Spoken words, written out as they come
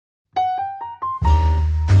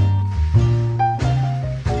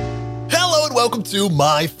welcome to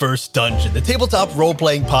My First Dungeon, the tabletop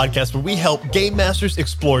role-playing podcast where we help game masters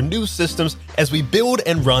explore new systems as we build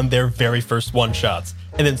and run their very first one-shots,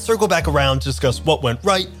 and then circle back around to discuss what went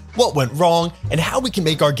right, what went wrong, and how we can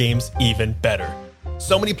make our games even better.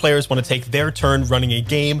 So many players want to take their turn running a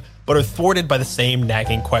game, but are thwarted by the same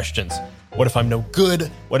nagging questions. What if I'm no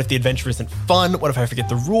good? What if the adventure isn't fun? What if I forget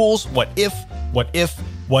the rules? What if? What if?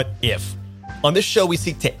 What if? On this show, we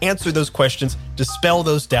seek to answer those questions, dispel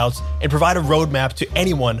those doubts, and provide a roadmap to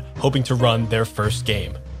anyone hoping to run their first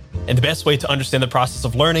game. And the best way to understand the process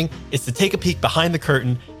of learning is to take a peek behind the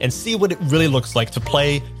curtain and see what it really looks like to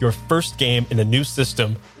play your first game in a new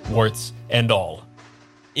system, warts and all.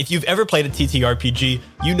 If you've ever played a TTRPG,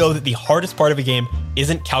 you know that the hardest part of a game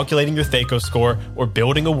isn't calculating your THAC0 score or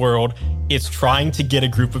building a world, it's trying to get a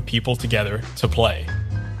group of people together to play.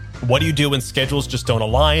 What do you do when schedules just don't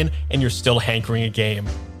align and you're still hankering a game?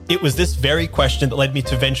 It was this very question that led me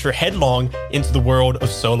to venture headlong into the world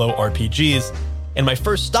of solo RPGs. And my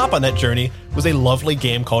first stop on that journey was a lovely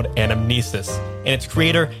game called Anamnesis, and its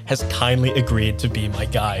creator has kindly agreed to be my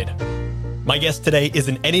guide. My guest today is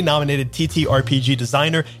an Emmy-nominated TTRPG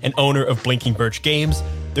designer and owner of Blinking Birch Games.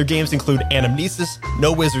 Their games include Anamnesis,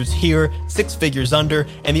 No Wizards Here, Six Figures Under,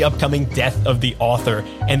 and the upcoming Death of the Author.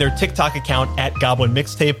 And their TikTok account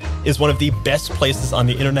 @GoblinMixtape is one of the best places on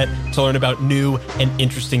the internet to learn about new and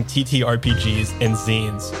interesting TTRPGs and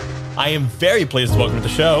zines. I am very pleased to welcome to the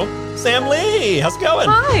show, Sam Leigh. How's it going?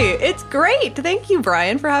 Hi, it's great. Thank you,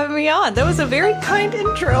 Brian, for having me on. That was a very kind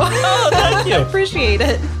intro. Oh, thank you. I appreciate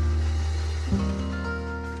it.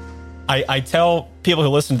 I tell people who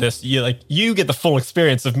listen to this, you get the full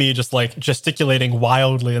experience of me just like gesticulating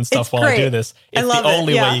wildly and stuff while I do this. It's the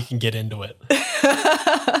only way you can get into it.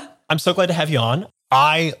 I'm so glad to have you on.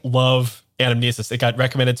 I love Anamnesis. It got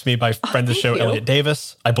recommended to me by friend of the show, Elliot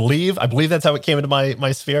Davis. I believe that's how it came into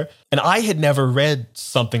my sphere. And I had never read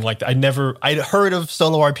something like that. I'd heard of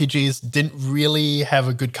solo RPGs, didn't really have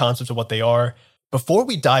a good concept of what they are. Before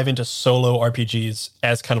we dive into solo RPGs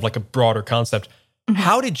as kind of like a broader concept,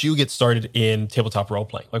 how did you get started in tabletop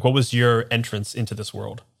role-playing? Like, what was your entrance into this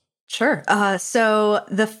world? Sure. So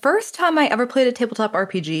the first time I ever played a tabletop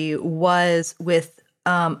RPG was with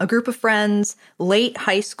a group of friends late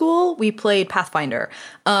high school. We played Pathfinder.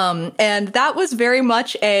 And that was very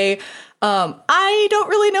much I don't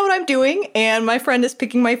really know what I'm doing, and my friend is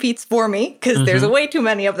picking my feats for me because there's way too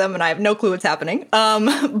many of them and I have no clue what's happening.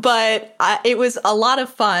 But it was a lot of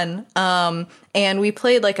fun. And we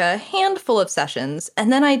played like a handful of sessions, and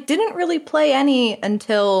then I didn't really play any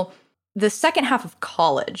until the second half of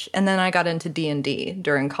college. And then I got into D&D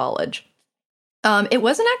during college. It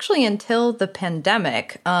wasn't actually until the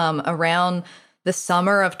pandemic, around the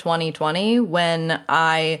summer of 2020, when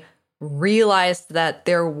I realized that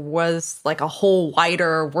there was like a whole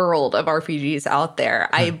wider world of RPGs out there.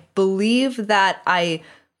 I believe that I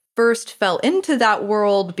first fell into that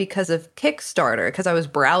world because of Kickstarter, because I was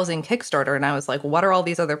browsing Kickstarter and I was like, what are all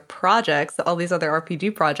these other projects, all these other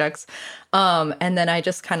RPG projects? And then I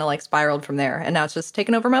just kind of like spiraled from there. And now it's just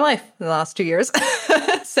taken over my life in the last 2 years.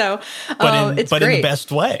 So it's great. In the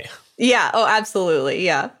best way. Yeah. Oh, absolutely.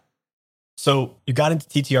 Yeah. So you got into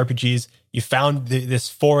TTRPGs, you found this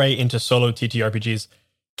foray into solo TTRPGs.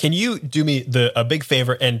 Can you do me a big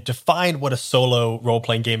favor and define what a solo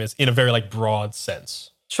role-playing game is in a very like broad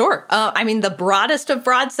sense? Sure. I mean, the broadest of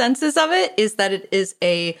broad senses of it is that it's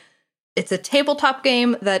a tabletop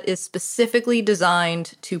game that is specifically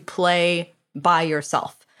designed to play by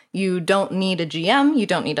yourself. You don't need a GM. You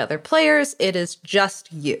don't need other players. It is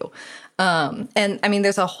just you. And I mean,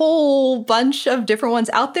 there's a whole bunch of different ones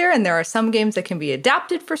out there, and there are some games that can be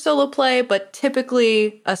adapted for solo play, but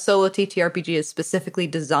typically a solo TTRPG is specifically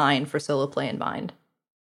designed for solo play in mind.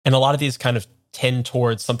 And a lot of these kind of tend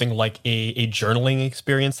towards something like a journaling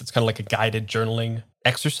experience. It's kind of like a guided journaling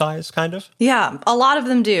exercise, kind of. Yeah, a lot of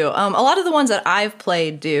them do. A lot of the ones that I've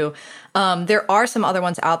played do. There are some other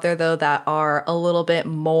ones out there, though, that are a little bit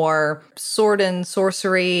more sword and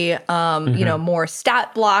sorcery, more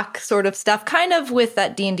stat block sort of stuff, kind of with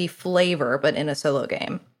that D&D flavor, but in a solo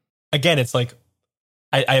game. Again, it's like,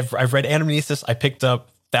 I've read Anamnesis. I picked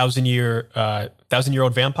up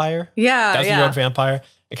Thousand-Year-Old Vampire. Yeah, Thousand-Year-Old Vampire.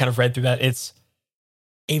 I kind of read through that. It's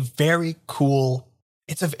a very cool...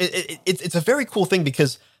 It's a very cool thing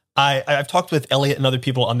because I've talked with Elliot and other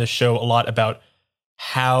people on this show a lot about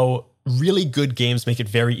how really good games make it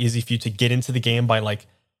very easy for you to get into the game by like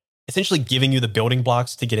essentially giving you the building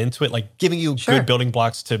blocks to get into it, like giving you good building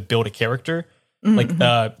blocks to build a character. Like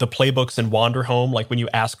the playbooks in Wanderhome, like when you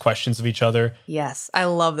ask questions of each other. Yes, I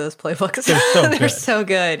love those playbooks. They're so good. They're so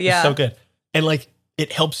good, yeah. They're so good. And like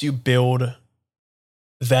it helps you build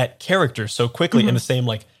that character so quickly in the same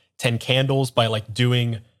like 10 candles by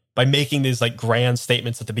making these like grand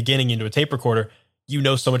statements at the beginning into a tape recorder. You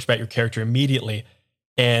know so much about your character immediately.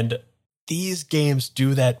 And these games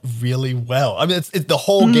do that really well. I mean, it's the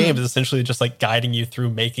whole game is essentially just like guiding you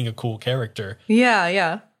through making a cool character.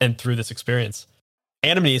 Yeah. And through this experience.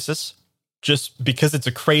 Anamnesis, just because it's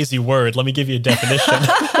a crazy word, let me give you a definition.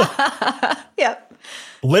 Yep.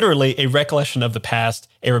 Literally a recollection of the past,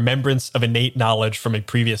 a remembrance of innate knowledge from a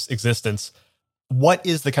previous existence. What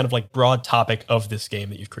is the kind of like broad topic of this game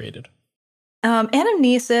that you've created?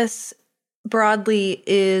 Anamnesis broadly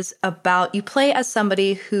is about, you play as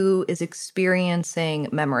somebody who is experiencing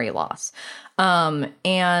memory loss.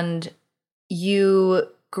 And you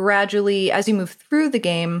gradually, as you move through the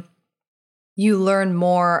game, you learn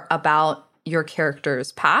more about your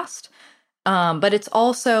character's past. But it's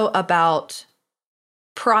also about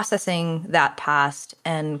processing that past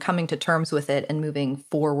and coming to terms with it and moving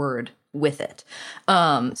forward with it.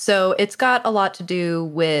 So it's got a lot to do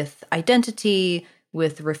with identity,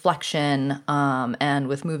 with reflection, and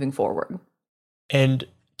with moving forward. And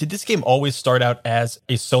did this game always start out as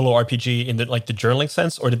a solo RPG in the journaling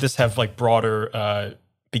sense, or did this have like broader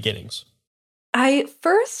beginnings?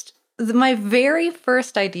 My very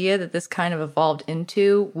first idea that this kind of evolved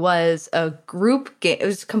into was a group game. It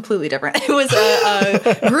was completely different. It was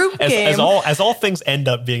a group game. As all things end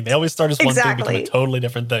up being, they always start as one thing, become a totally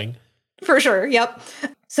different thing. For sure, yep.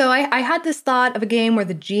 So I had this thought of a game where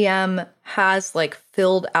the GM has like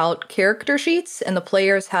filled out character sheets and the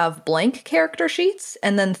players have blank character sheets.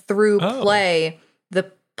 And then through play,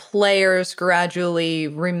 the players gradually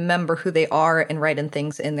remember who they are and write in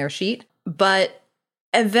things in their sheet. But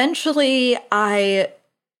eventually, I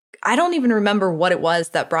don't even remember what it was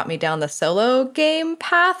that brought me down the solo game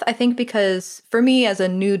path. I think because for me as a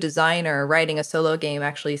new designer, writing a solo game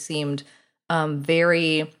actually seemed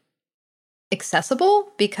very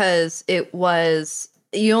accessible because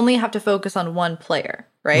you only have to focus on one player,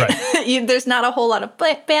 right? There's not a whole lot of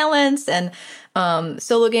balance, and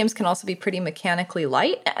solo games can also be pretty mechanically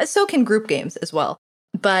light. So can group games as well.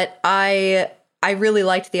 But I really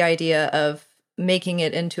liked the idea of making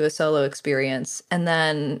it into a solo experience, and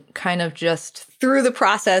then kind of just through the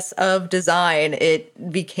process of design,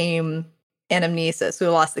 it became Anamnesis. We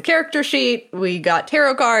lost the character sheet, we got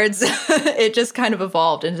tarot cards. It just kind of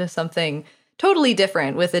evolved into something totally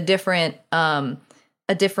different with a different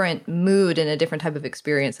mood and a different type of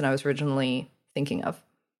experience than I was originally thinking of.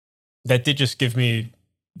 That did just give me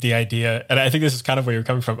the idea, and I think this is kind of where you're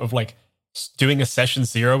coming from, of like doing a session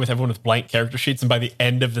 0 with everyone with blank character sheets, and by the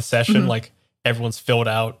end of the session, like everyone's filled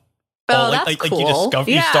out. That's cool.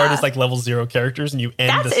 You start as like level 0 characters and you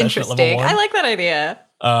end the session at level 1. I like that idea.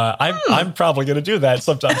 I'm probably going to do that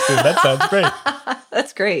sometime soon. That sounds great.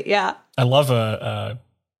 That's great. Yeah. I love a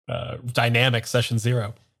dynamic session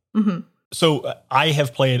 0. Mm-hmm. So I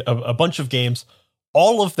have played a bunch of games,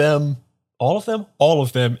 all of them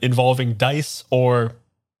involving dice, or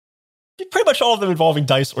pretty much all of them involving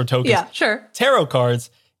dice or tokens. Yeah, sure. Tarot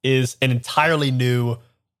cards is an entirely new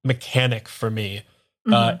mechanic for me.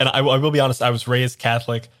 And I will be honest, I was raised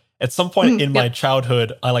Catholic. At some point in my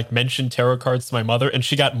childhood, I like mentioned tarot cards to my mother, and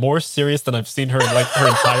she got more serious than I've seen her in like her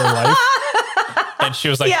entire life. And she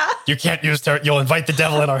was like, "You can't use tarot. You'll invite the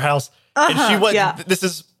devil in our house." And she went, this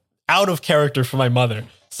is out of character for my mother.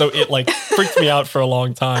 So it like freaked me out for a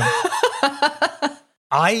long time.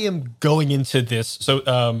 I am going into this. So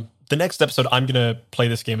the next episode, I'm going to play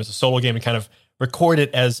this game as a solo game and kind of record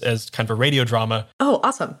it as kind of a radio drama. Oh,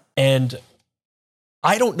 awesome. And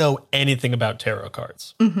I don't know anything about tarot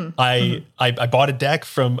cards. I bought a deck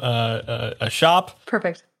from a shop.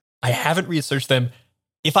 Perfect. I haven't researched them.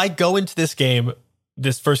 If I go into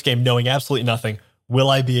this first game, knowing absolutely nothing, will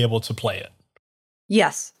I be able to play it?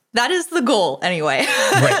 Yes. That is the goal, anyway.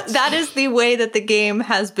 Right. That is the way that the game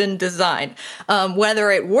has been designed.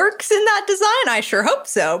 Whether it works in that design, I sure hope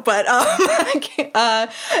so. But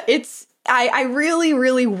I really,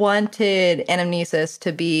 really wanted Anamnesis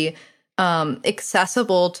to be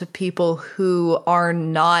accessible to people who are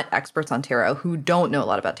not experts on tarot, who don't know a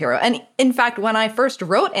lot about tarot. And in fact, when I first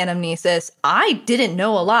wrote Anamnesis, I didn't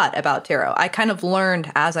know a lot about tarot. I kind of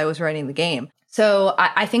learned as I was writing the game. So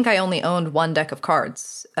I think I only owned one deck of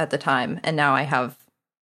cards at the time, and now I have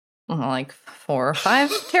like 4 or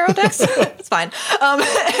 5 tarot decks. It's fine.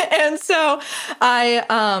 And so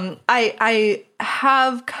I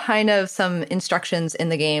have kind of some instructions in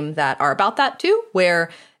the game that are about that too,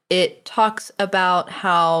 where it talks about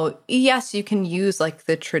how, yes, you can use like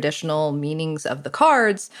the traditional meanings of the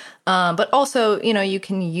cards, but also, you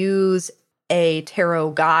can use a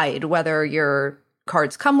tarot guide, whether you're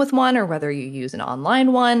cards come with one or whether you use an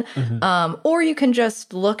online one. Or you can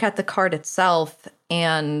just look at the card itself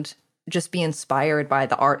and just be inspired by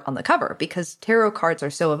the art on the cover, because tarot cards are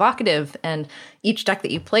so evocative and each deck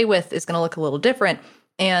that you play with is going to look a little different.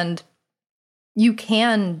 And you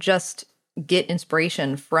can just get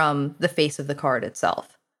inspiration from the face of the card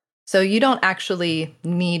itself. So you don't actually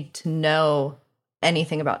need to know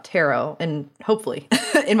anything about tarot, and hopefully,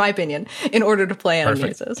 in my opinion, in order to play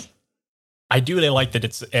Anamnesis. I do really like that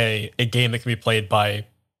it's a game that can be played by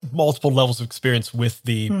multiple levels of experience with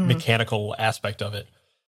the mechanical aspect of it.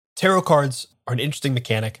 Tarot cards are an interesting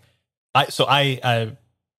mechanic. I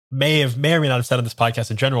may or may not have said on this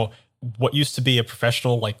podcast in general, what used to be a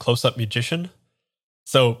professional like close-up magician.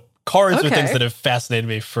 So cards are things that have fascinated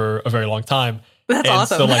me for a very long time. That's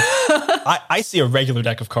awesome. So like I see a regular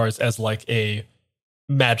deck of cards as like a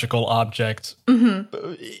magical object in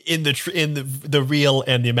the real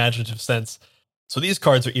and the imaginative sense. So these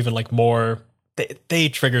cards are even like more, they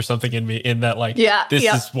trigger something in me in that like, this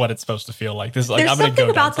is what it's supposed to feel like. This is like, There's I'm going to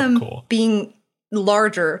go down something cool. Being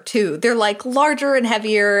larger too. They're like larger and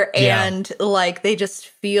heavier and like they just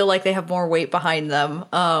feel like they have more weight behind them.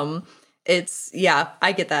 I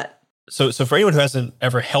get that. So for anyone who hasn't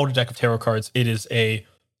ever held a deck of tarot cards, it is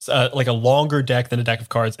like a longer deck than a deck of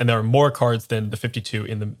cards, and there are more cards than the 52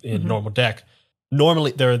 in the normal deck.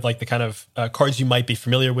 Normally, they're like the kind of cards you might be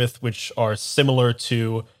familiar with, which are similar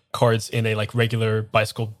to cards in a like regular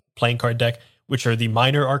bicycle playing card deck, which are the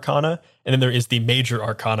minor arcana, and then there is the major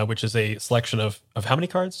arcana, which is a selection of how many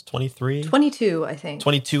cards? 23? 22, I think.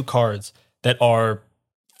 22 cards that are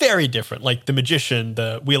very different, like the Magician,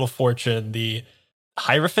 the Wheel of Fortune, the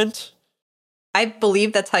Hierophant. I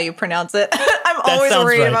believe that's how you pronounce it. I'm always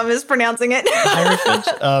worried about mispronouncing it.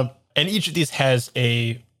 Hierophant. And each of these has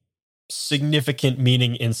a significant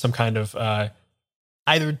meaning in some kind of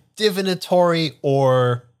either divinatory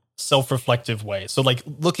or self-reflective way. So like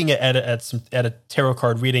looking at a tarot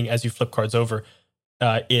card reading as you flip cards over,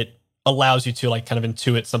 it allows you to like kind of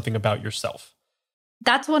intuit something about yourself.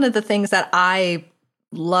 That's one of the things that I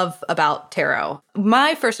love about tarot.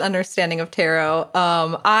 My first understanding of tarot,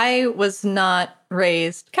 I was not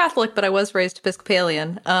raised Catholic, but I was raised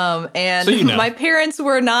Episcopalian. And so my parents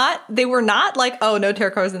were not like, oh, no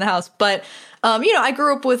tarot cards in the house. But, I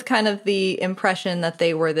grew up with kind of the impression that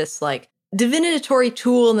they were this like divinatory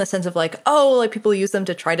tool in the sense of like, oh, like people use them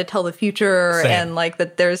to try to tell the future. Same. And like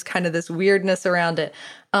that there's kind of this weirdness around it.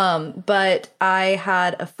 But I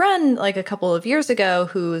had a friend like a couple of years ago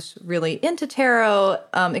who's really into tarot,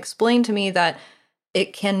 explain to me that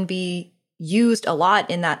it can be used a lot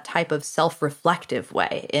in that type of self-reflective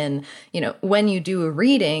way. In, when you do a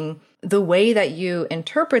reading, the way that you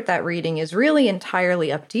interpret that reading is really entirely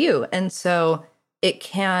up to you. And so it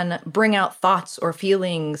can bring out thoughts or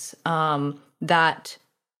feelings that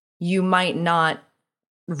you might not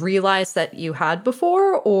realize that you had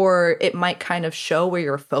before, or it might kind of show where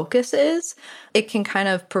your focus is. It can kind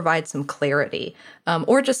of provide some clarity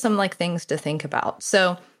or just some like things to think about.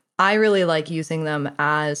 So I really like using them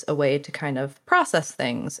as a way to kind of process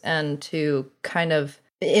things and to kind of,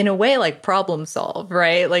 in a way, like problem solve,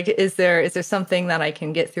 right? Like, is there something that I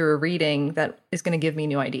can get through a reading that is going to give me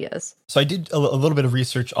new ideas? So I did a little bit of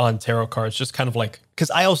research on tarot cards, just kind of like,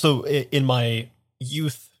 because I also, when I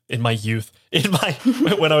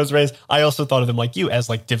was raised, I also thought of them like you as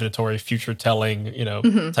like divinatory, future telling,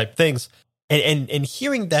 type things. And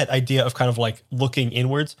hearing that idea of kind of like looking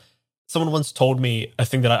inwards, someone once told me a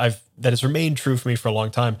thing that has remained true for me for a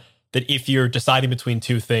long time, that if you're deciding between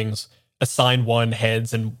two things, assign one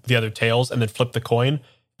heads and the other tails, and then flip the coin.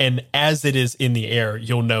 And as it is in the air,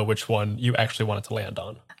 you'll know which one you actually want it to land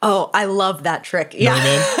on. Oh, I love that trick. You know what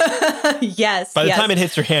I mean? Yes. By the time it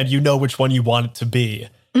hits your hand, you know which one you want it to be.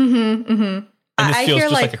 And this feels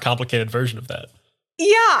just like a complicated version of that.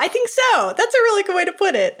 Yeah, I think so. That's a really good way to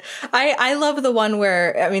put it. I love the one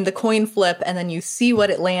where, the coin flip and then you see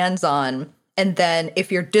what it lands on. And then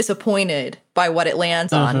if you're disappointed by what it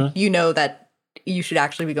lands on, you know that you should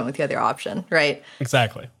actually be going with the other option, right?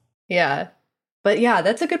 Exactly. Yeah. But yeah,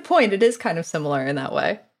 that's a good point. It is kind of similar in that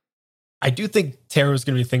way. I do think tarot is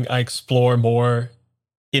going to be a thing I explore more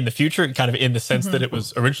in the future, kind of in the sense that it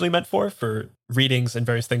was originally meant for readings and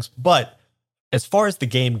various things. But as far as the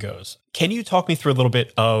game goes, can you talk me through a little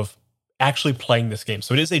bit of actually playing this game?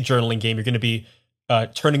 So it is a journaling game. You're going to be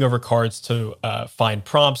turning over cards to find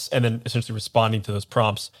prompts and then essentially responding to those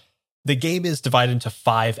prompts. The game is divided into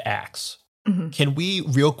 5 acts. Can we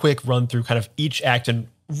real quick run through kind of each act and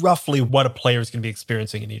roughly what a player is going to be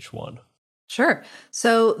experiencing in each one? Sure.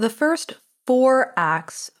 So the first 4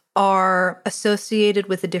 acts are associated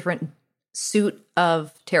with a different suit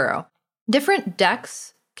of tarot. Different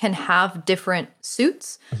decks can have different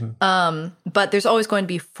suits, but there's always going to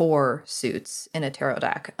be 4 suits in a tarot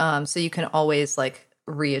deck. So you can always like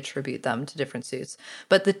reattribute them to different suits.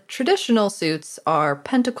 But the traditional suits are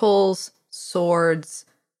pentacles, swords,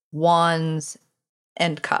 wands,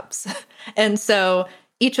 and cups. And so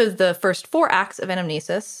each of the first 4 acts of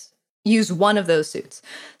Anamnesis use one of those suits.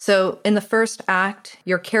 So in the first act,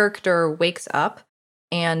 your character wakes up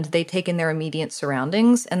and they take in their immediate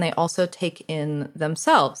surroundings, and they also take in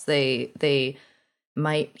themselves. They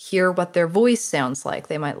might hear what their voice sounds like.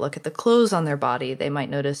 They might look at the clothes on their body. They might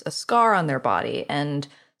notice a scar on their body. And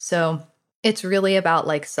so it's really about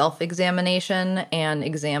like self-examination and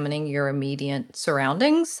examining your immediate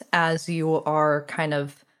surroundings as you are kind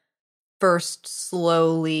of first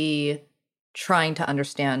slowly trying to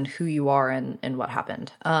understand who you are and what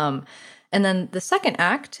happened. And then the second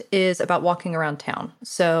act is about walking around town.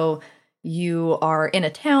 So you are in a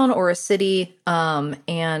town or a city,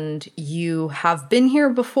 and you have been here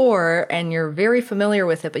before and you're very familiar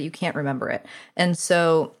with it, but you can't remember it. And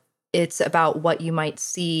so it's about what you might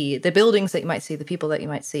see, the buildings that you might see, the people that you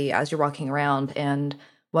might see as you're walking around, and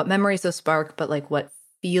what memories those spark, but like what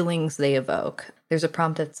feelings they evoke. There's a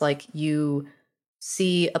prompt that's like, you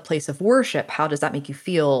see a place of worship, how does that make you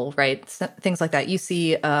feel, right? Things like that. You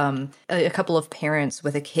see a couple of parents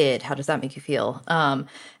with a kid, how does that make you feel?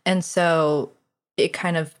 And so it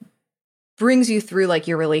kind of brings you through like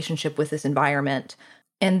your relationship with this environment.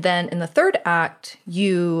 And then in the third act,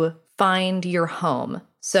 you find your home.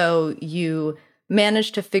 So you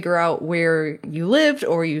manage to figure out where you lived,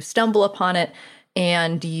 or you stumble upon it,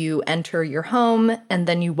 and you enter your home, and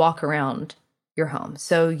then you walk around your home.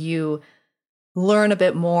 So you learn a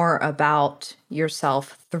bit more about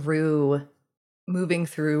yourself through moving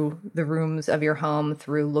through the rooms of your home,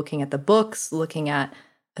 through looking at the books, looking at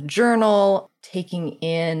a journal, taking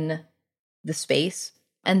in the space.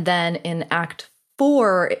 And then in Act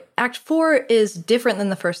 4 is different than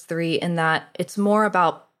the first 3 in that it's more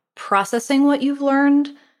about processing what you've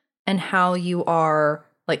learned and how you are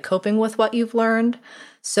like coping with what you've learned.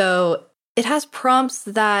 So it has prompts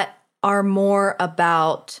that are more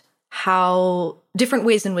about how different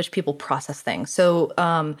ways in which people process things. So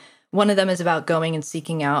one of them is about going and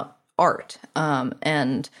seeking out art,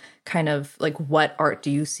 and kind of like, what art do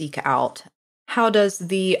you seek out? How does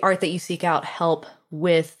the art that you seek out help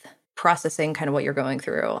with processing kind of what you're going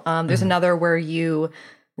through? There's another where you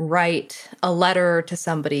write a letter to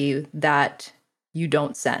somebody that you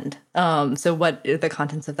don't send. So what are the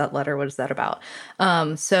contents of that letter? What is that about?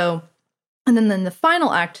 And then in the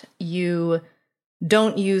final act, you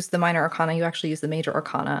don't use the minor arcana, you actually use the major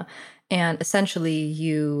arcana. And essentially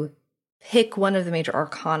you pick one of the major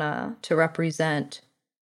arcana to represent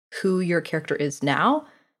who your character is now,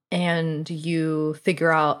 and you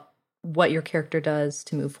figure out what your character does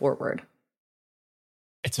to move forward.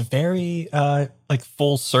 It's a very like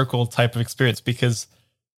full circle type of experience, because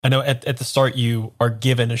I know at the start you are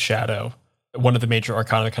given a shadow, one of the major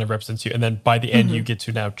arcana that kind of represents you, and then by the end you get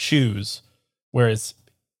to now choose, whereas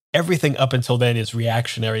everything up until then is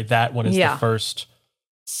reactionary. That one is the first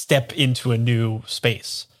step into a new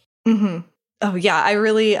space. Oh yeah, I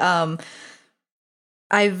really, I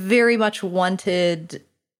very much wanted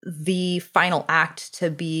the final act to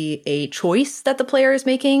be a choice that the player is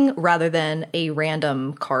making rather than a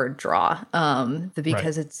random card draw,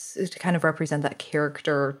 because it's to kind of represent that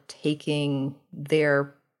character taking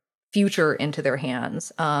their future into their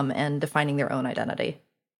hands, and defining their own identity.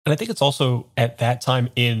 And I think it's also at that time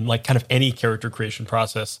in like kind of any character creation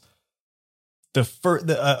process,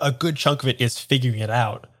 a good chunk of it is figuring it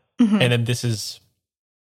out. And then this is,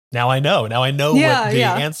 now I know what the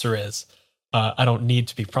answer is. I don't need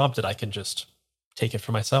to be prompted. I can just take it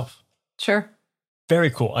for myself. Sure. Very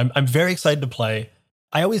cool. I'm very excited to play.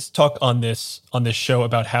 I always talk on this show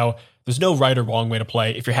about how there's no right or wrong way to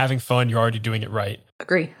play. If you're having fun, you're already doing it right.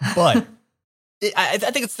 Agree. But I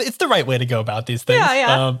think it's the right way to go about these things.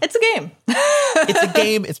 Yeah. It's a game. It's a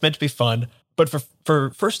game. It's meant to be fun. But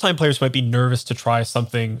for first-time players who might be nervous to try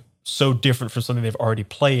something so different from something they've already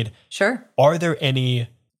played, sure. Are there any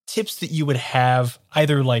tips that you would have,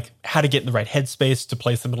 either like how to get in the right headspace to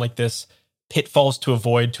play something like this, pitfalls to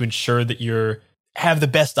avoid to ensure that have the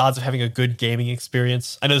best odds of having a good gaming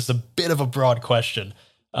experience? I know this is a bit of a broad question.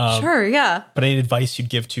 Sure, yeah. But any advice you'd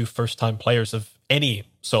give to first-time players of any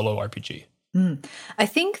solo RPG? I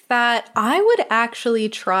think that I would actually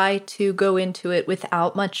try to go into it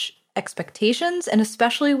without much expectations, and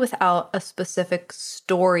especially without a specific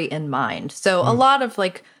story in mind. So a lot of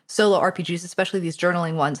like solo RPGs, especially these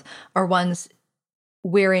journaling ones, are ones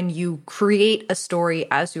wherein you create a story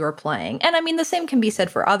as you are playing. And I mean, the same can be said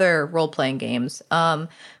for other role-playing games.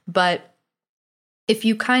 But if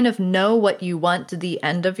you kind of know what you want the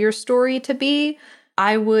end of your story to be,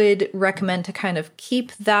 I would recommend to kind of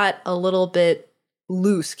keep that a little bit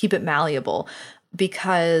loose, keep it malleable,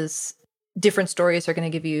 because different stories are going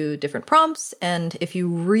to give you different prompts. And if you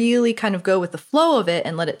really kind of go with the flow of it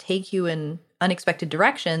and let it take you in unexpected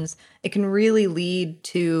directions, it can really lead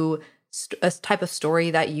to a type of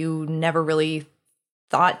story that you never really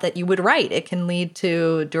thought that you would write. It can lead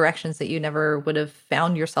to directions that you never would have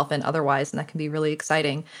found yourself in otherwise, and that can be really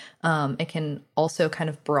exciting. It can also kind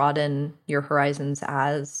of broaden your horizons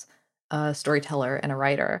as a storyteller and a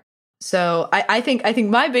writer. So I think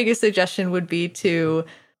my biggest suggestion would be to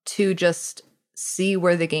just see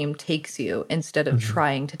where the game takes you instead of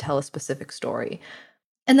trying to tell a specific story.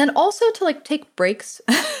 And then also to like take breaks.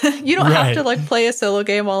 You don't have to like play a solo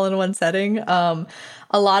game all in one setting.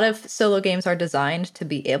 A lot of solo games are designed to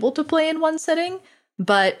be able to play in one sitting,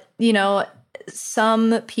 but you know,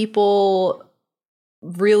 some people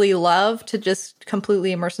really love to just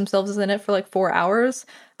completely immerse themselves in it for like 4 hours.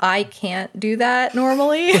 I can't do that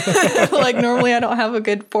normally. Like normally I don't have a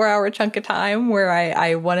good 4-hour chunk of time where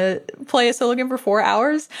I want to play a solo game for 4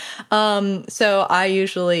 hours. So I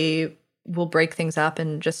usually will break things up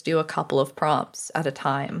and just do a couple of prompts at a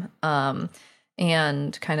time,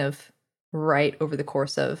 and kind of write over the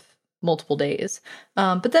course of multiple days.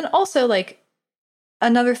 But then also like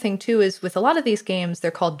another thing too is with a lot of these games, they're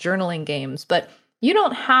called journaling games, but you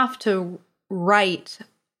don't have to write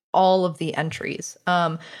all of the entries.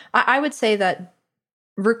 I would say that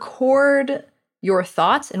record your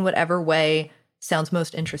thoughts in whatever way sounds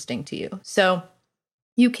most interesting to you. So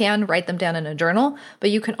you can write them down in a journal,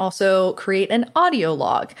 but you can also create an audio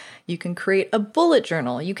log. You can create a bullet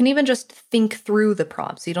journal. You can even just think through the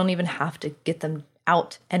prompts. You don't even have to get them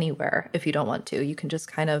out anywhere if you don't want to. You can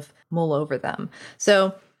just kind of mull over them.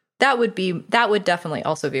 So that would definitely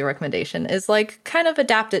also be a recommendation, is like kind of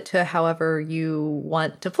adapt it to however you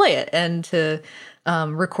want to play it and to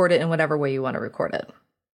record it in whatever way you want to record it.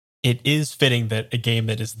 It is fitting that a game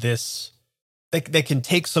that is this, that can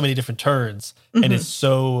take so many different turns and is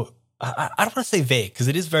so, I don't want to say vague because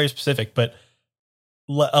it is very specific, but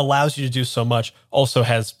allows you to do so much, also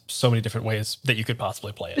has so many different ways that you could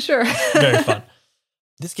possibly play it. Sure. Very fun.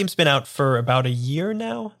 This game's been out for about a year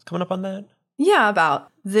now. It's coming up on that. Yeah,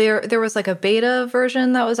 about. There was like a beta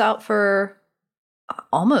version that was out for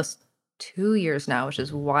almost 2 years now, which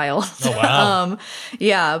is wild. Oh, wow.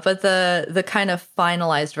 Yeah, but the kind of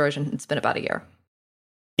finalized version, it's been about a year.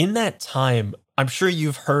 In that time, I'm sure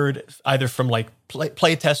you've heard either from like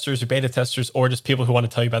play testers or beta testers or just people who want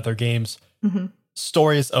to tell you about their games,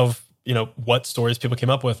 stories of, you know, what stories people came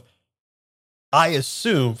up with. I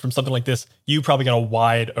assume from something like this, you probably got a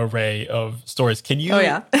wide array of stories. Can you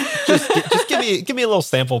just give me a little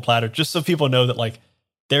sample platter just so people know that like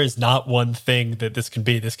there is not one thing that this can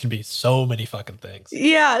be. This can be so many fucking things.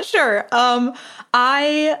 Yeah, sure. One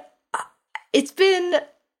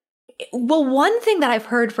thing that I've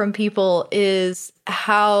heard from people is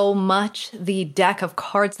how much the deck of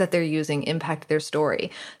cards that they're using impact their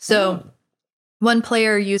story. So one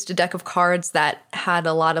player used a deck of cards that had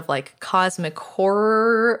a lot of like cosmic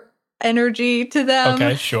horror energy to them.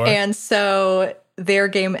 Okay, sure. And so their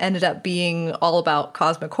game ended up being all about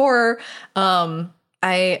cosmic horror.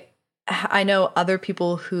 I know other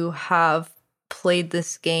people who have played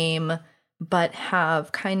this game but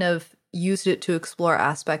have kind of used it to explore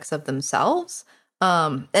aspects of themselves.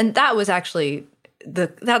 And that was actually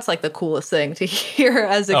that's like the coolest thing to hear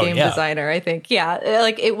as a game designer, I think. Yeah,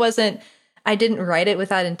 like I didn't write it with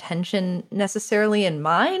that intention necessarily in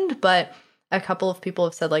mind, but a couple of people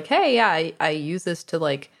have said like, hey, yeah, I use this to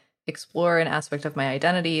like explore an aspect of my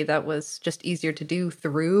identity that was just easier to do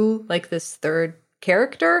through like this third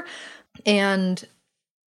character. And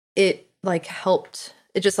it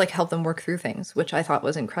just helped them work through things, which I thought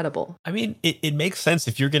was incredible. I mean, it makes sense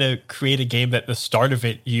if you're going to create a game that at the start of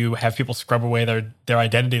it, you have people scrub away their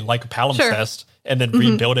identity like a palimpsest and then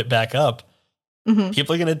rebuild it back up.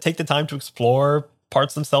 People are going to take the time to explore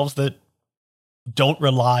parts themselves that don't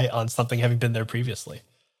rely on something having been there previously.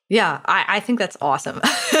 Yeah, I think that's awesome.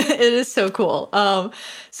 It is so cool.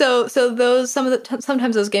 So those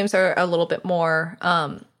sometimes those games are a little bit more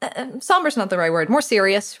somber's not the right word, more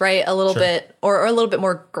serious, right? A little bit or a little bit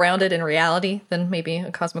more grounded in reality than maybe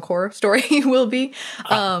a cosmic horror story will be.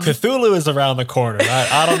 Cthulhu is around the corner.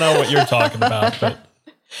 I don't know what you're talking about, but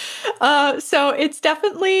so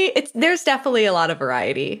there's definitely a lot of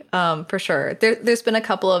variety, for sure. There's been a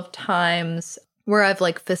couple of times where I've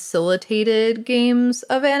like facilitated games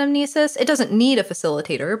of Anamnesis. It doesn't need a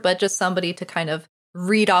facilitator, but just somebody to kind of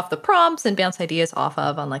read off the prompts and bounce ideas off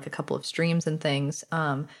of on like a couple of streams and things.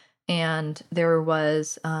 And there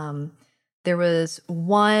was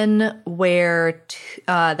one where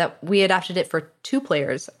that we adapted it for 2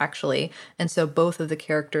 players actually, and so both of the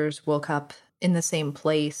characters woke up in the same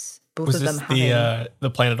place. Both was of this them having the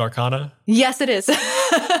Planet Arcana? Yes, it is.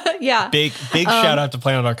 Yeah. Big shout out to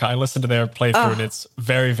Planet Arcana. I listened to their playthrough and it's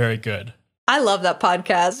very, very good. I love that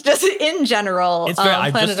podcast. Just in general. It's very, I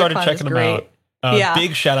just started checking them out. Yeah.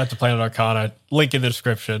 Big shout out to Planet Arcana. Link in the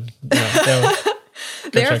description. Yeah,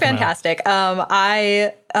 they're fantastic.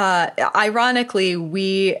 Ironically,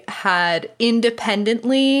 we had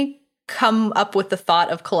independently come up with the thought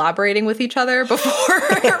of collaborating with each other before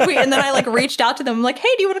and then I like reached out to them. I'm like, hey,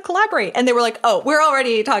 do you want to collaborate? And they were like, oh, we're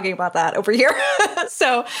already talking about that over here.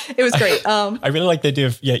 So it was great. I really like the idea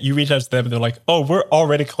of, you reach out to them and they're like, oh, we're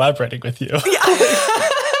already collaborating with you. Yeah.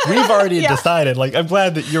 We've already decided. Like, I'm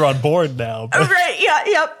glad that you're on board now. But. Right. Yeah.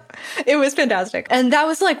 Yep. It was fantastic. And that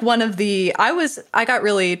was like one of the, I got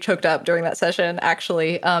really choked up during that session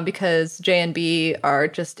actually, because J and B are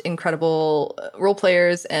just incredible role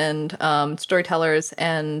players and storytellers.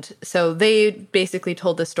 And so they basically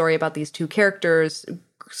told this story about these 2 characters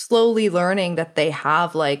slowly learning that they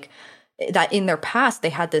have like, that in their past they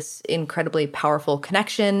had this incredibly powerful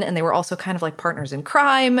connection, and they were also kind of like partners in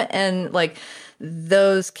crime, and like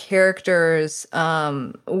those characters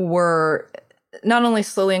were not only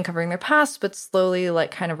slowly uncovering their past, but slowly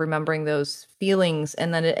like kind of remembering those feelings.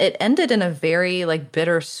 And then it ended in a very like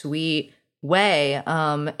bittersweet way,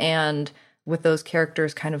 and with those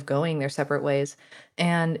characters kind of going their separate ways.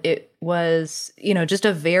 And it was, just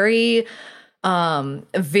a very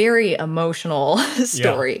very emotional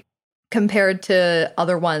story. Compared to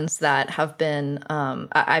other ones that have been,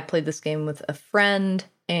 I played this game with a friend,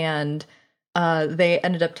 and they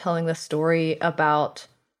ended up telling the story about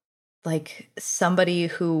like somebody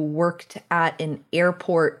who worked at an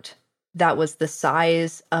airport that was the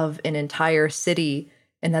size of an entire city,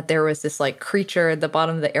 and that there was this like creature at the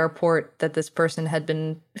bottom of the airport that this person had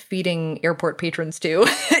been feeding airport patrons to.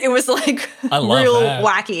 It was like real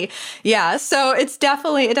wacky. Yeah. So it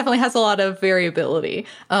definitely has a lot of variability.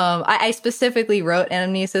 I specifically wrote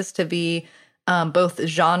Anamnesis to be both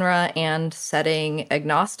genre and setting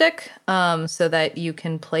agnostic, so that you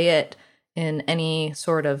can play it in any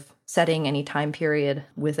sort of setting, any time period,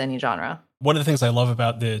 with any genre. One of the things I love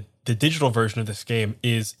about the digital version of this game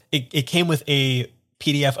is it came with a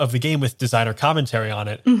PDF of the game with designer commentary on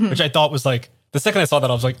it, which I thought was like, the second I saw that,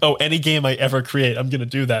 I was like, oh, any game I ever create, I'm going to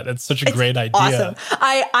do that. It's such a great idea. Awesome.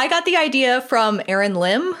 I got the idea from Aaron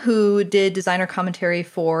Lim, who did designer commentary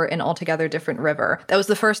for An Altogether Different River. That was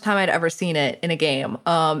the first time I'd ever seen it in a game.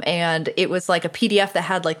 And it was like a PDF that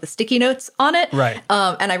had like the sticky notes on it. Right.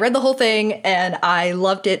 And I read the whole thing and I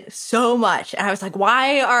loved it so much. And I was like,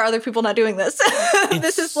 why are other people not doing this?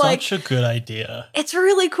 This is such a good idea. It's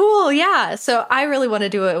really cool. Yeah. So I really want to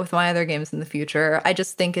do it with my other games in the future. I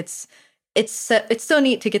just think it's so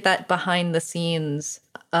neat to get that behind the scenes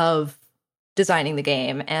of designing the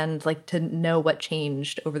game and like to know what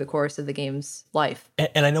changed over the course of the game's life.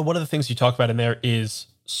 And I know one of the things you talk about in there is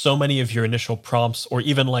so many of your initial prompts or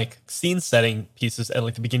even like scene setting pieces at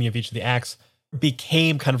like the beginning of each of the acts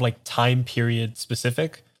became kind of like time period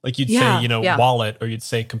specific. Like you'd say, wallet, or you'd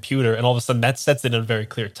say computer, and all of a sudden that sets it in a very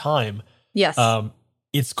clear time. Yes.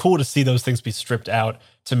 It's cool to see those things be stripped out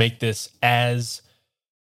to make this as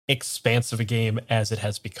expansive a game as it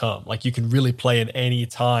has become. Like you can really play in any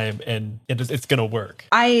time and it's going to work.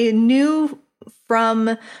 I knew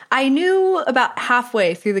about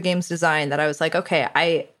halfway through the game's design that I was like, okay,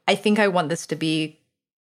 I think I want this to be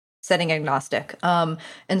setting agnostic. And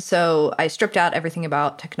so I stripped out everything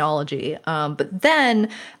about technology. But then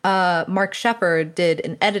Mark Shepard did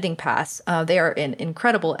an editing pass. They are an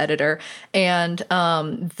incredible editor. And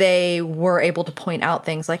they were able to point out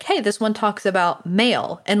things like, hey, this one talks about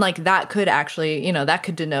mail. And like that could actually, that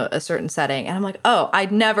could denote a certain setting. And I'm like, oh, I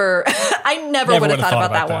never would have thought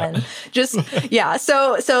about that one. Just, yeah.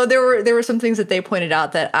 So there were some things that they pointed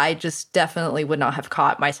out that I just definitely would not have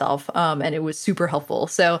caught myself. And it was super helpful.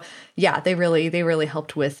 So yeah, they really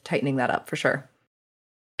helped with tightening that up for sure.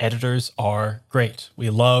 Editors are great. We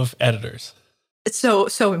love editors. It's so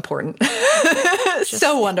important.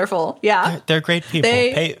 So wonderful. Yeah. They're great people.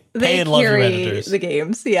 Pay and love your editors. The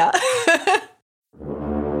games. Yeah.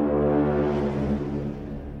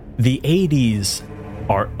 The 80s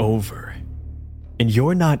are over, and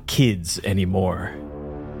you're not kids anymore.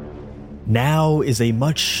 Now is a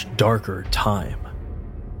much darker time.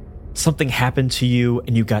 Something happened to you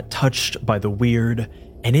and you got touched by the weird,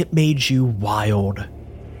 and it made you wild,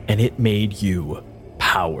 and it made you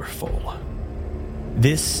powerful.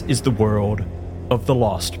 This is the world of The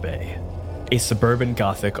Lost Bay, a suburban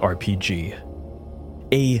gothic RPG.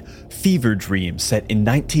 A fever dream set in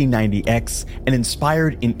 1990X and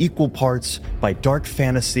inspired in equal parts by dark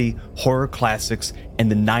fantasy, horror classics, and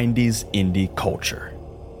the 90s indie culture.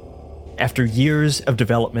 After years of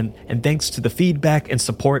development and thanks to the feedback and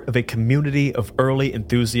support of a community of early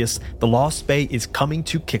enthusiasts, The Lost Bay is coming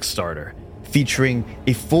to Kickstarter, featuring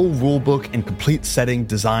a full rulebook and complete setting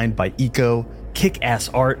designed by Eco, kick-ass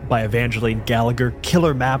art by Evangeline Gallagher,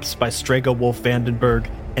 killer maps by Strega Wolf Vandenberg,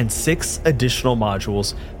 and 6 additional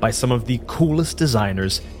modules by some of the coolest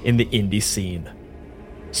designers in the indie scene.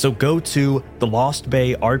 So go to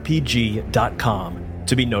thelostbayrpg.com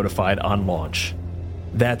to be notified on launch.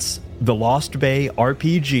 That's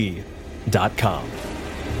thelostbayrpg.com.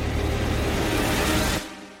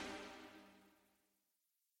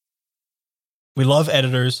 We love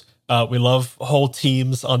editors. We love whole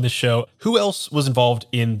teams on the show. Who else was involved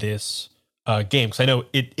in this game? Because I know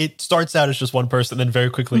it starts out as just one person, then very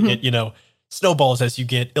quickly it snowballs as you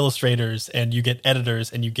get illustrators and you get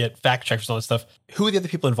editors and you get fact checkers and all that stuff. Who are the other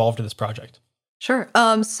people involved in this project? Sure.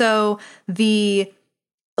 So the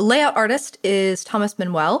layout artist is Thomas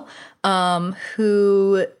Manuel,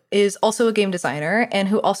 who is also a game designer and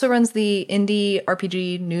who also runs the Indie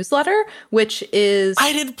RPG newsletter, which is...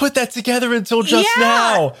 I didn't put that together until just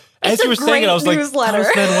now. As you were saying it, I was newsletter.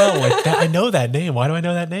 Like, Thomas Manuel, like that, I know that name. Why do I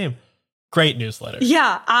know that name? Great newsletter.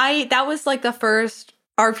 Yeah, that was like the first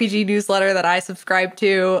RPG newsletter that I subscribed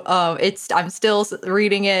to. I'm still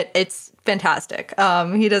reading it. It's fantastic.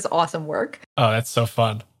 He does awesome work. Oh, that's so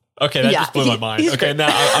fun. Okay, that just blew my mind. Okay, great. now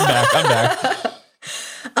I'm back.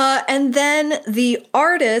 And then the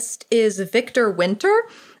artist is Victor Winter,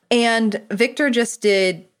 and Victor just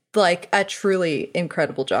did like a truly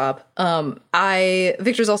incredible job.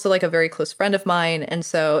 Victor's also like a very close friend of mine, and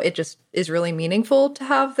so it just is really meaningful to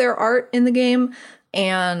have their art in the game,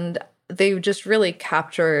 and they just really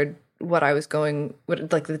captured what I was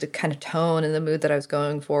like the kind of tone and the mood that I was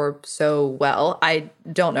going for so well. I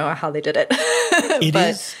don't know how they did it.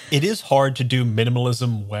 It is hard to do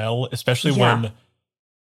minimalism well, especially when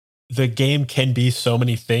the game can be so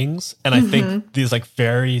many things. And I think these like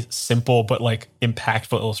very simple but like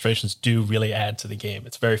impactful illustrations do really add to the game.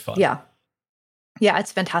 It's very fun. Yeah,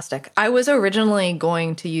 it's fantastic. I was originally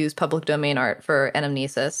going to use public domain art for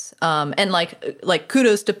Anamnesis. And like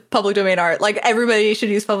kudos to public domain art. Like everybody should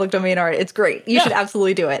use public domain art. It's great. You should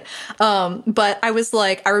absolutely do it. But I was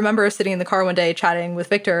like, I remember sitting in the car one day chatting with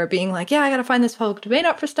Victor being like, yeah, I got to find this public domain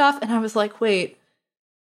art for stuff. And I was like, wait,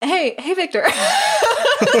 hey, Victor,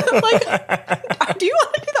 like, do you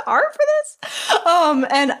want to do the art for this?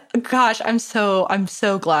 And gosh, I'm so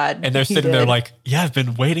glad. And they're sitting there like, yeah, I've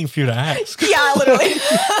been waiting for you to ask. Yeah, literally.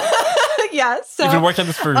 Yeah. So you've been working on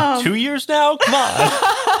this for 2 years now? Come on.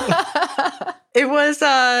 It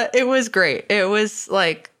was great. It was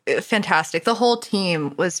like fantastic. The whole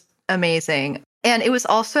team was amazing. And it was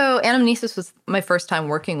also, Anamnesis was my first time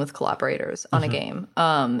working with collaborators on a game.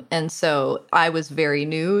 And so I was very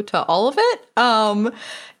new to all of it.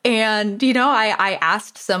 And, I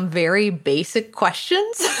asked some very basic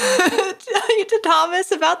questions to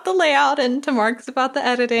Thomas about the layout and to Marcus about the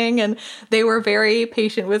editing. And they were very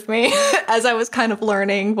patient with me as I was kind of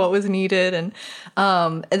learning what was needed. And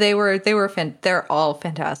they're all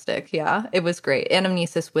fantastic. Yeah, it was great.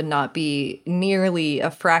 Anamnesis would not be nearly a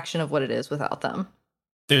fraction of what it is without them.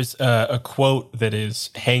 There's a quote that is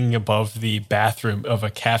hanging above the bathroom of a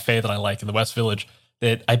cafe that I like in the West Village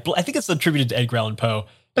that I think it's attributed to Edgar Allan Poe.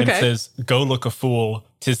 And it says, "Go look a fool,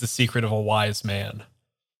 'tis the secret of a wise man."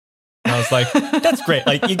 And I was like, that's great.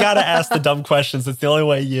 Like, you got to ask the dumb questions. It's the only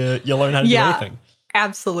way you learn how to do anything.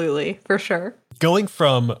 Absolutely, for sure. Going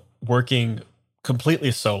from working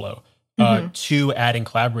completely solo to adding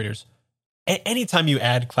collaborators, anytime you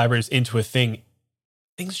add collaborators into a thing,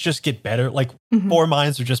 things just get better. Like, 4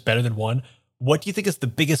 minds are just better than one. What do you think is the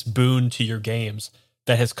biggest boon to your games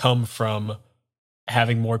that has come from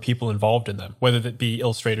having more people involved in them, whether that be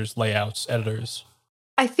illustrators, layouts, editors?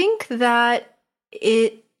 I think that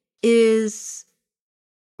it is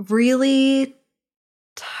really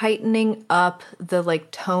tightening up the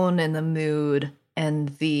like tone and the mood and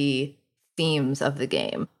the themes of the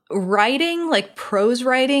game. Writing, like prose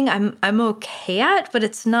writing, I'm okay at, but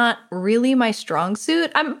it's not really my strong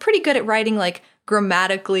suit. I'm pretty good at writing like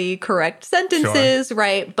grammatically correct sentences,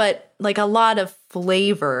 right? But like a lot of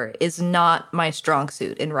flavor is not my strong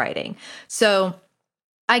suit in writing. So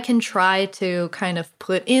I can try to kind of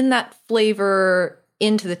put in that flavor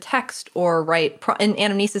into the text or write, in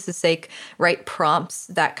Anamnesis' sake, write prompts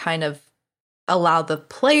that kind of allow the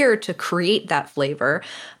player to create that flavor.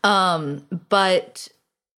 But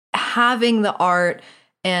having the art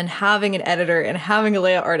and having an editor and having a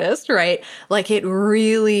layout artist, right? Like it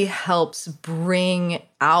really helps bring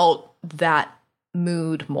out that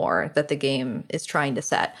mood more that the game is trying to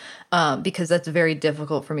set, because that's very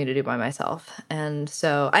difficult for me to do by myself. And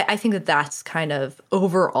so I think that that's kind of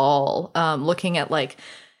overall, looking at like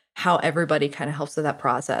how everybody kind of helps with that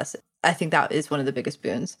process. I think that is one of the biggest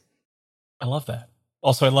boons. I love that.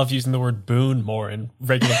 Also, I love using the word boon more in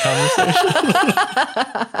regular conversation.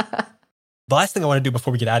 The last thing I want to do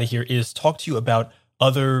before we get out of here is talk to you about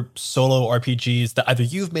other solo RPGs that either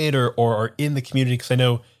you've made or are in the community, because I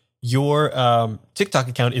know your TikTok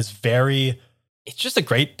account is it's just a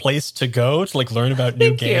great place to go to like learn about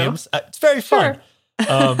new games. It's very fun.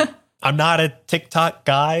 Sure. I'm not a TikTok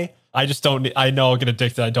guy. I just I know I'll get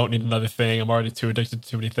addicted. I don't need another thing. I'm already too addicted to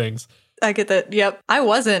too many things. I get that. Yep. I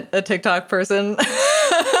wasn't a TikTok person.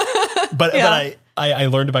 But I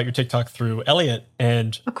learned about your TikTok through Elliot,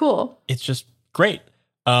 and cool. It's just great.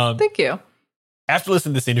 Thank you. After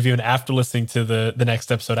listening to this interview and after listening to the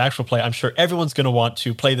next episode, Actual Play, I'm sure everyone's going to want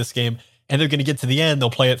to play this game, and they're going to get to the end.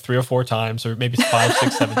 They'll play it 3 or 4 times, or maybe 5,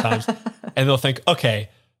 6, 7 times, and they'll think, okay,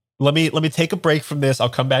 let me take a break from this. I'll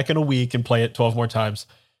come back in a week and play it 12 more times.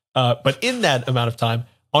 But in that amount of time,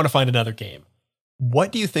 I want to find another game.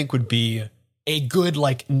 What do you think would be a good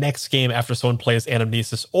like next game after someone plays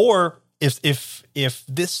Anamnesis? Or if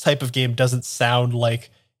this type of game doesn't sound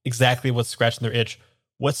like exactly what's scratching their itch,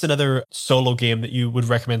 what's another solo game that you would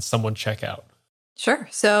recommend someone check out? Sure.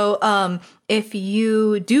 So if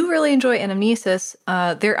you do really enjoy Anamnesis,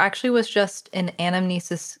 there actually was just an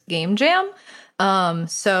Anamnesis game jam.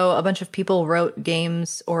 So a bunch of people wrote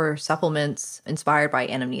games or supplements inspired by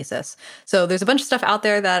Anamnesis. So there's a bunch of stuff out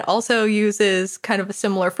there that also uses kind of a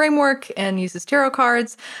similar framework and uses tarot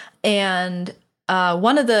cards. And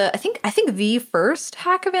one of the, I think the first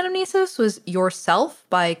hack of Anamnesis was Yourself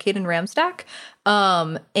by Caden Ramstack.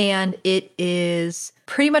 And it is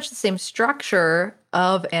pretty much the same structure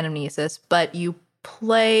of Anamnesis, but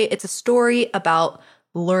it's a story about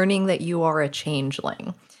learning that you are a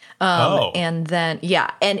changeling. And then,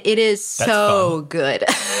 and it is so good.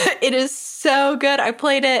 It is so good. I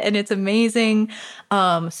played it and it's amazing.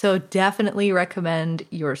 So definitely recommend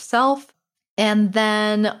Yourself. And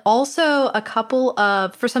then also a couple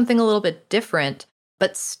of, for something a little bit different,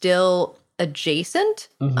 but still adjacent.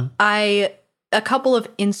 Mm-hmm. A couple of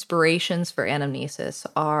inspirations for Anamnesis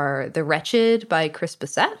are The Wretched by Chris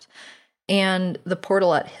Bissett and The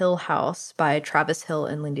Portal at Hill House by Travis Hill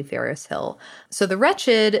and Lindy Ferris Hill. So The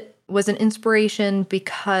Wretched was an inspiration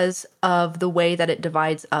because of the way that it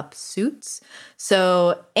divides up suits.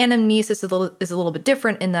 So Anamnesis is a little bit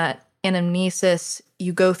different in that Anamnesis,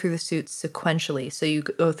 you go through the suits sequentially. So you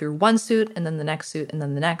go through one suit and then the next suit and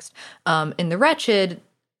then the next. In The Wretched,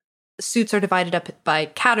 suits are divided up by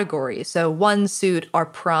categories. So one suit are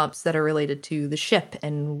prompts that are related to the ship,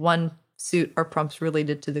 and one suit are prompts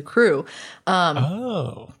related to the crew.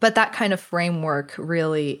 But that kind of framework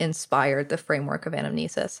really inspired the framework of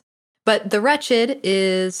Anamnesis. But The Wretched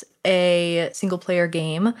is a single-player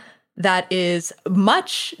game that is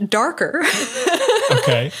much darker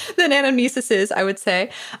than Anamnesis is, I would say.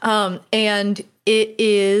 And it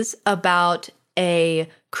is about a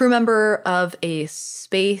crew member of a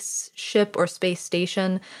spaceship or space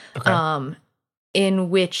station in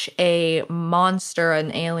which a monster,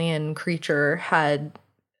 an alien creature, had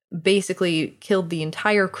basically killed the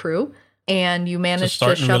entire crew. And you managed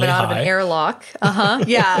to shove really it out of an airlock.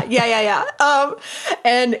 Yeah.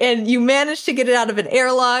 And you managed to get it out of an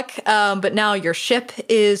airlock. But now your ship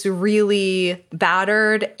is really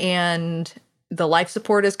battered and the life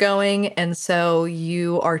support is going. And so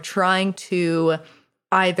you are trying to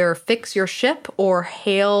either fix your ship or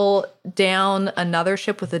hail down another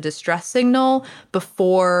ship with a distress signal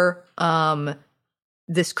before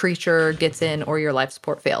this creature gets in or your life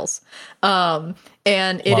support fails. And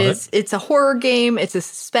it's a horror game. It's a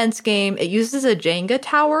suspense game. It uses a Jenga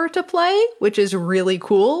tower to play, which is really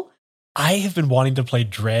cool. I have been wanting to play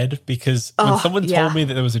Dread because when someone told me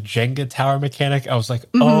that there was a Jenga tower mechanic, I was like,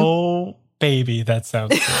 oh, baby, that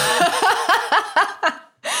sounds good.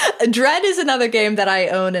 Dread is another game that I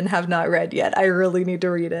own and have not read yet. I really need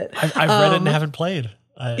to read it. I've read it and haven't played.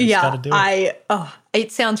 I just gotta do it.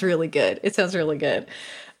 It sounds really good.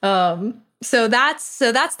 So that's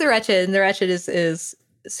The Wretched, and The Wretched is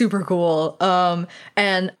super cool.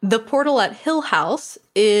 And the portal at Hill House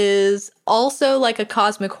is also like a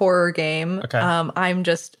cosmic horror game. Okay. I'm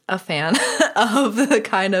just a fan of the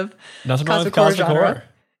kind of Nothing wrong with cosmic horror.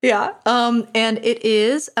 Yeah. And it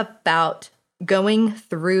is about going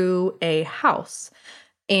through a house,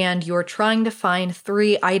 and you're trying to find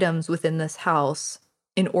 3 items within this house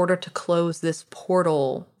in order to close this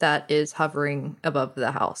portal that is hovering above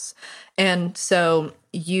the house. And so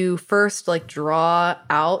you first like draw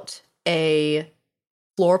out a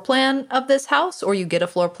floor plan of this house, or you get a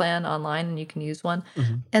floor plan online and you can use one.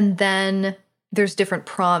 Mm-hmm. And then there's different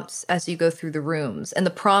prompts as you go through the rooms. And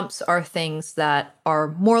the prompts are things that are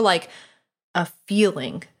more like a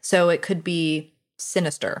feeling. So it could be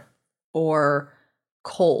sinister or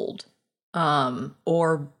cold,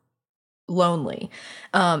 or lonely.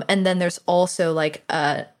 And then there's also like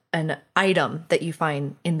an item that you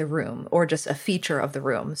find in the room, or just a feature of the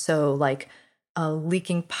room. So like a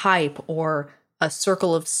leaking pipe or a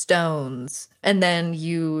circle of stones. And then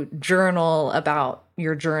you journal about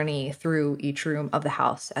your journey through each room of the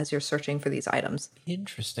house as you're searching for these items.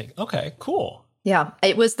 Interesting. Okay, cool. Yeah,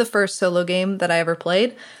 it was the first solo game that I ever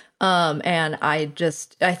played. And I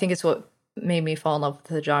think it's what made me fall in love with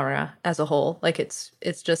the genre as a whole. Like it's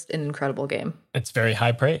just an incredible game. It's very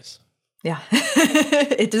high praise. Yeah,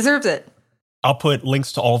 it deserves it. I'll put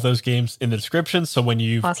links to all of those games in the description. So when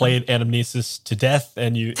you've Awesome. played Anamnesis to death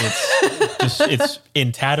and it's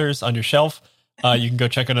in tatters on your shelf, you can go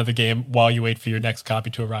check another game while you wait for your next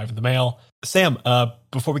copy to arrive in the mail. Sam,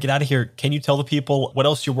 before we get out of here, can you tell the people what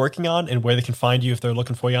else you're working on and where they can find you if they're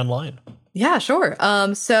looking for you online? Yeah, sure.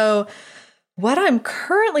 So what I'm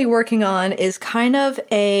currently working on is kind of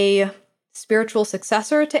a spiritual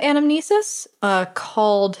successor to Anamnesis,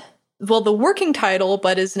 called, well, the working title,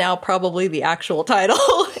 but is now probably the actual title,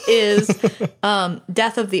 is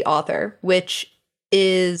Death of the Author, which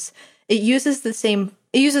is, it uses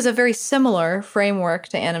a very similar framework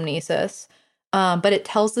to Anamnesis, but it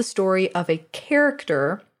tells the story of a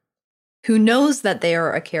character who knows that they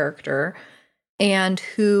are a character and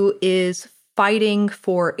who is fighting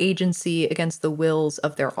for agency against the wills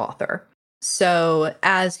of their author. So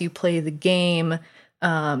as you play the game,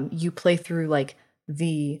 you play through like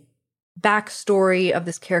the backstory of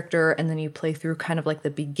this character, and then you play through kind of like the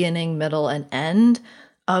beginning, middle, and end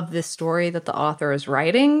of this story that the author is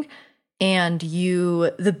writing. And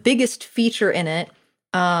the biggest feature in it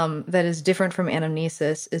that is different from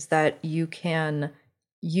Anamnesis is that you can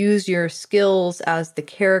use your skills as the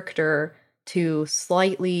character to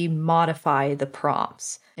slightly modify the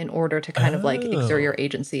prompts in order to kind of like exert your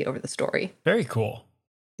agency over the story. Very cool.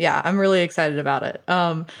 Yeah, I'm really excited about it.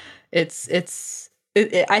 I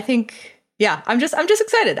think, yeah, I'm just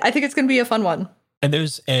excited. I think it's going to be a fun one. And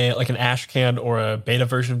there's an Ashcan or a beta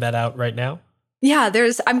version of that out right now? Yeah,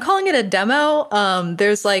 I'm calling it a demo.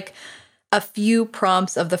 There's like a few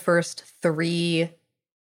prompts of the first 3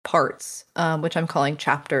 parts, which I'm calling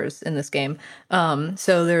chapters in this game.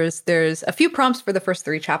 So there's a few prompts for the first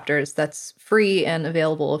 3 chapters that's free and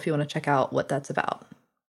available if you want to check out what that's about.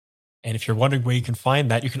 And if you're wondering where you can find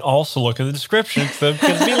that, you can also look in the description. So there's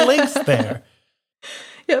going to be links there.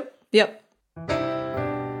 Yep.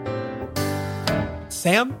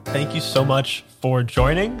 Sam, thank you so much for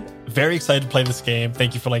joining. Very excited to play this game.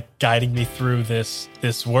 Thank you for guiding me through this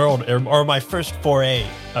world, or my first foray,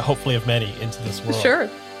 hopefully of many, into this world. Sure.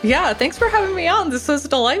 Yeah, thanks for having me on. This was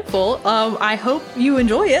delightful. I hope you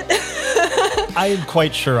enjoy it. I am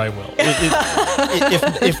quite sure I will.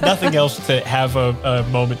 If nothing else, to have a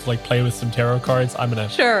moment to play with some tarot cards, I'm gonna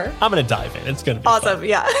dive in. It's gonna be awesome. Fun.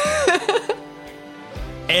 Yeah.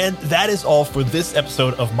 And that is all for this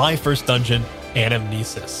episode of My First Dungeon,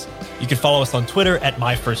 Anamnesis. You can follow us on Twitter at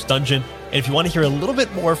My First Dungeon, and if you want to hear a little bit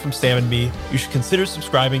more from Sam and me, you should consider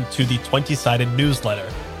subscribing to the 20-sided newsletter,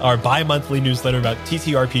 our bi-monthly newsletter about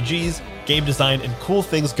TTRPGs, game design, and cool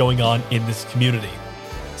things going on in this community.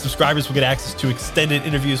 Subscribers will get access to extended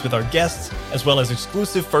interviews with our guests, as well as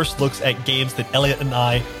exclusive first looks at games that Elliot and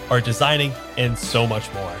I are designing, and so much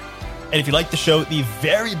more. And if you like the show, the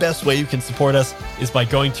very best way you can support us is by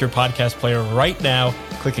going to your podcast player right now,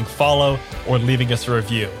 clicking follow, or leaving us a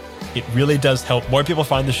review. It really does help more people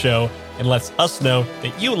find the show and lets us know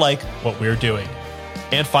that you like what we're doing.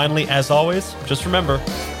 And finally, as always, just remember,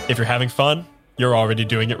 if you're having fun, you're already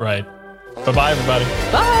doing it right. Bye-bye, everybody.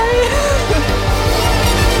 Bye.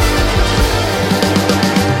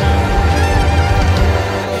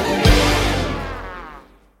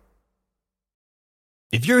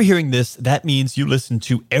 If you're hearing this, that means you listened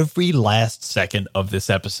to every last second of this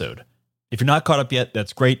episode. If you're not caught up yet,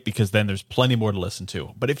 that's great because then there's plenty more to listen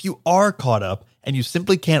to. But if you are caught up and you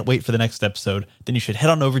simply can't wait for the next episode, then you should head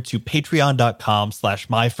on over to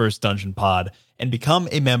patreon.com/myfirstdungeonpod and become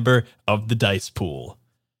a member of the Dice Pool.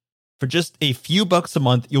 For just a few bucks a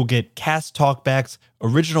month, you'll get cast talkbacks,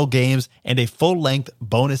 original games, and a full-length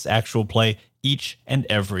bonus actual play each and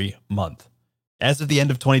every month. As of the end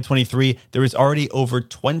of 2023, there is already over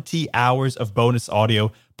 20 hours of bonus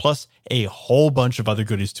audio, plus a whole bunch of other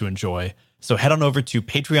goodies to enjoy. So head on over to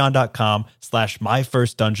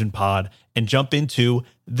patreon.com/myfirstdungeonpod and jump into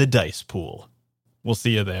the Dice Pool. We'll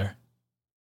see you there.